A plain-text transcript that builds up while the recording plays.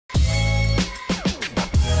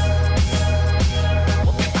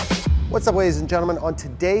What's up, ladies and gentlemen? On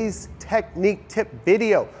today's technique tip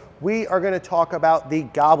video, we are going to talk about the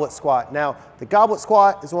goblet squat. Now, the goblet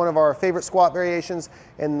squat is one of our favorite squat variations,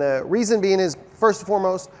 and the reason being is, first and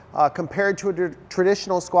foremost, compared to a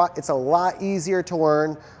traditional squat, it's a lot easier to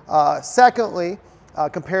learn. Secondly,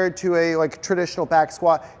 compared to a traditional back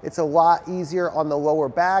squat, it's a lot easier on the lower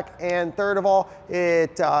back. And third of all,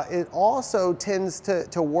 it also tends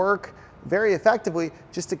to work very effectively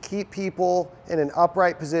just to keep people in an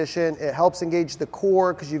upright position. It helps engage the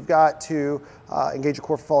core because you've got to engage your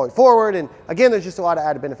core for falling forward. And again, there's just a lot of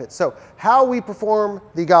added benefits. So how we perform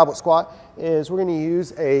the goblet squat is we're going to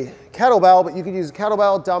use a kettlebell, but you can use a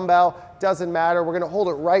kettlebell, dumbbell, doesn't matter. We're going to hold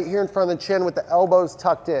it right here in front of the chin with the elbows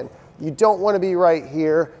tucked in. You don't want to be right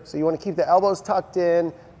here, so you want to keep the elbows tucked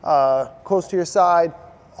in, close to your side,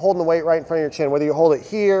 holding the weight right in front of your chin. Whether you hold it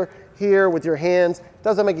here with your hands,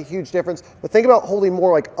 doesn't make a huge difference, but think about holding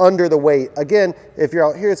more like under the weight. Again, if you're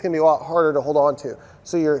out here, it's gonna be a lot harder to hold on to.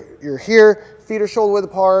 So you're here, feet are shoulder width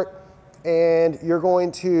apart, and you're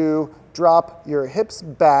going to drop your hips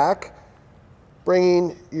back,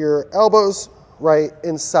 bringing your elbows right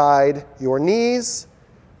inside your knees,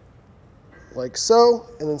 like so,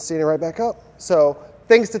 and then standing right back up. So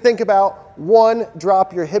things to think about: one,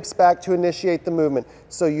 drop your hips back to initiate the movement.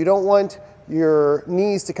 So you don't want your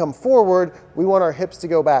knees to come forward, we want our hips to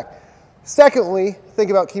go back. Secondly,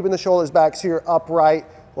 think about keeping the shoulders back so you're upright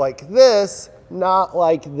like this, not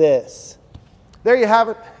like this. There you have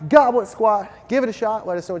it, goblet squat. Give it a shot,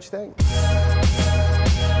 let us know what you think.